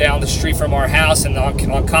airport down the street from our house and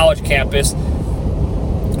on college campus.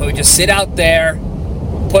 We would just sit out there,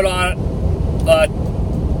 put on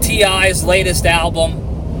T.I.'s latest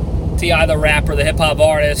album, T.I. the rapper, the hip-hop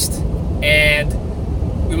artist,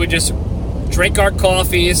 and we would just drink our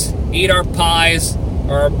coffees, eat our pies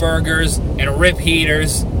or our burgers, and rip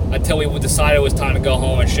heaters until we would decide it was time to go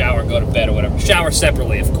home and shower and go to bed or whatever. Shower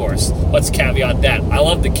separately, of course. Let's caveat that. I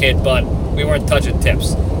love the kid, but we weren't touching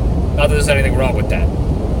tips. Not that there's anything wrong with that.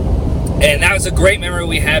 And that was a great memory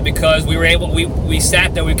we had because we were able, we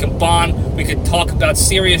sat there, we could bond, we could talk about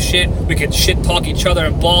serious shit, we could shit talk each other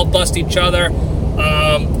and ball bust each other.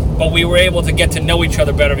 But we were able to get to know each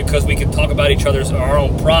other better because we could talk about our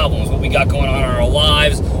own problems, what we got going on in our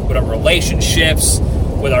lives, with our relationships,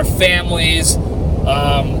 with our families.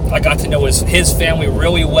 I got to know his family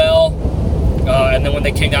really well. And then when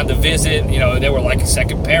they came down to visit, they were like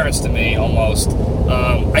second parents to me almost.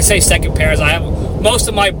 I say second parents. I have most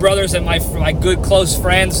of my brothers and my good close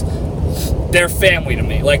friends, they're family to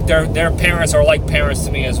me. Like their parents are like parents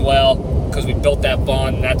to me as well because we built that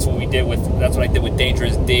bond. And that's what I did with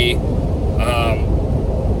Dangerous D.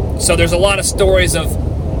 So there's a lot of stories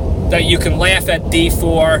that you can laugh at D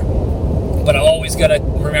for, but I always got to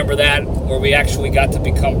remember that where we actually got to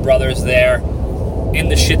become brothers there, in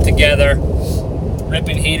the shit together,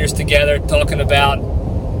 ripping heaters together, talking about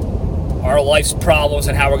our life's problems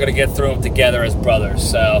and how we're going to get through them together as brothers.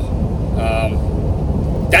 So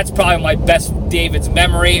that's probably my best David's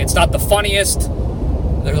memory. It's not the funniest.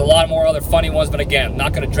 There's a lot more other funny ones, but again,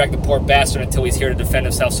 not going to drag the poor bastard until he's here to defend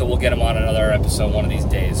himself, so we'll get him on another episode one of these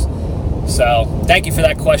days. So thank you for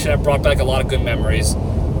that question. It brought back a lot of good memories.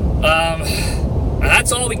 And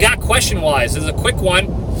that's all we got question-wise. This is a quick one.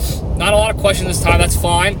 Not a lot of questions this time. That's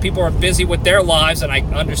fine. People are busy with their lives, and I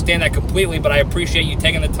understand that completely, but I appreciate you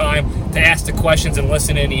taking the time to ask the questions and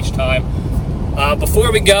listen in each time.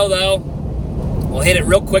 Before we go, though, we'll hit it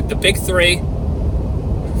real quick. The big three.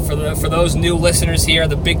 For those new listeners here,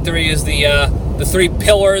 the big three is the three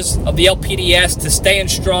pillars of the LPDS to staying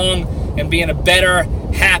strong and being a better,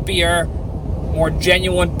 happier, more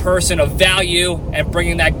genuine person of value and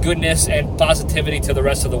bringing that goodness and positivity to the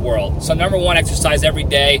rest of the world. So number one, exercise every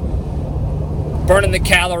day. Burning the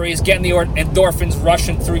calories, getting the endorphins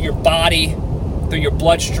rushing through your body, through your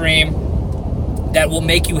bloodstream. That will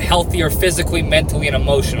make you healthier physically, mentally, and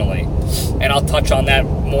emotionally. And I'll touch on that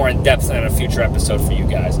more in depth in a future episode for you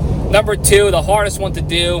guys. Number two, the hardest one to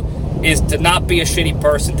do is to not be a shitty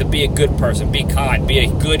person, to be a good person. Be kind, be a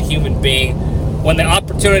good human being. When the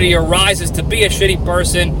opportunity arises to be a shitty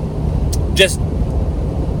person, just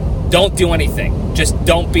don't do anything. Just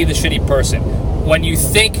don't be the shitty person. When you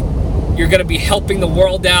think you're going to be helping the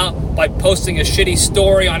world out by posting a shitty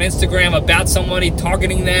story on Instagram about somebody,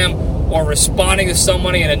 targeting them, or responding to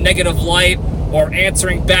somebody in a negative light or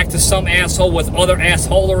answering back to some asshole with other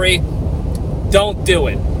assholery. Don't do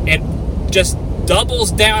it. It just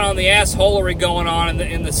doubles down on the assholery going on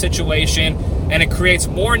in the situation, and it creates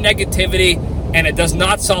more negativity, and it does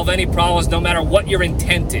not solve any problems no matter what your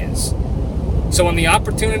intent is. So when the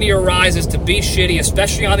opportunity arises to be shitty,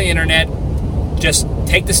 especially on the internet, just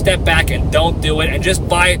take the step back and don't do it. And just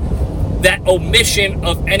by that omission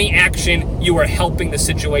of any action, you are helping the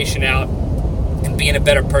situation out and being a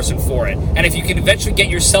better person for it. And if you can eventually get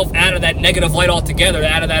yourself out of that negative light altogether,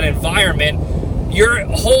 out of that environment, your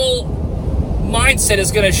whole mindset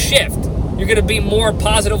is going to shift. You're going to be more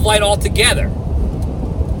positive light altogether.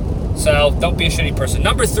 So don't be a shitty person.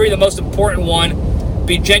 Number 3, the most important one,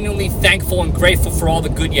 be genuinely thankful and grateful for all the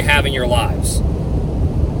good you have in your lives.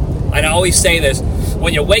 And I always say this,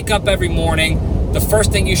 when you wake up every morning, the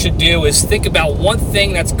first thing you should do is think about one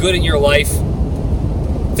thing that's good in your life.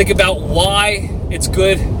 Think about why it's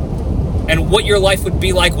good and what your life would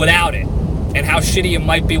be like without it and how shitty it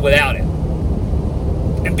might be without it.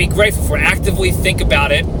 And be grateful for it. Actively think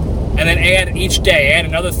about it, and then add each day, add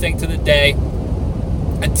another thing to the day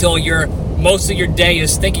until most of your day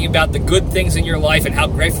is thinking about the good things in your life and how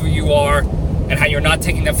grateful you are and how you're not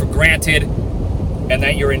taking them for granted and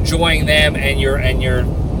that you're enjoying them, and you're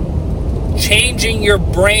changing your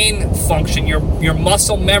brain function, your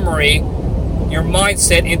muscle memory, your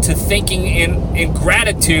mindset into thinking in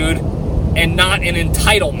gratitude and not in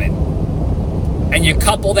entitlement. And you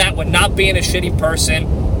couple that with not being a shitty person,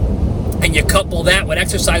 and you couple that with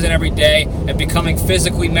exercising every day and becoming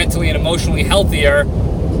physically, mentally, and emotionally healthier.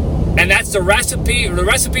 And that's the recipe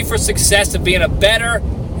for success, of being a better,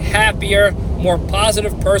 happier, more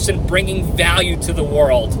positive person, bringing value to the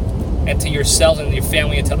world and to yourself and your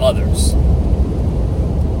family and to others.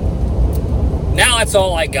 Now that's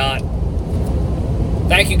all I got.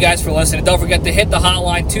 Thank you guys for listening. Don't forget to hit the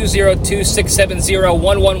hotline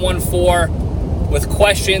 202-670-1114 with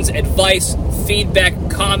questions, advice, feedback,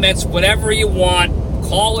 comments, whatever you want.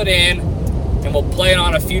 Call it in and we'll play it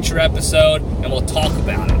on a future episode and we'll talk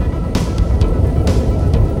about it.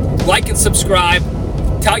 Like and subscribe.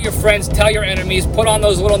 Tell your friends, tell your enemies, put on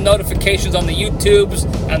those little notifications on the YouTubes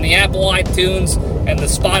and the Apple iTunes and the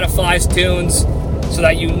Spotify's tunes so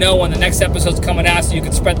that you know when the next episode's coming out, so you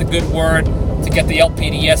can spread the good word to get the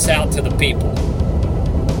LPDS out to the people.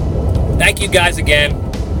 Thank you guys again.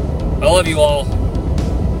 I love you all.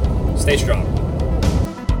 Stay strong.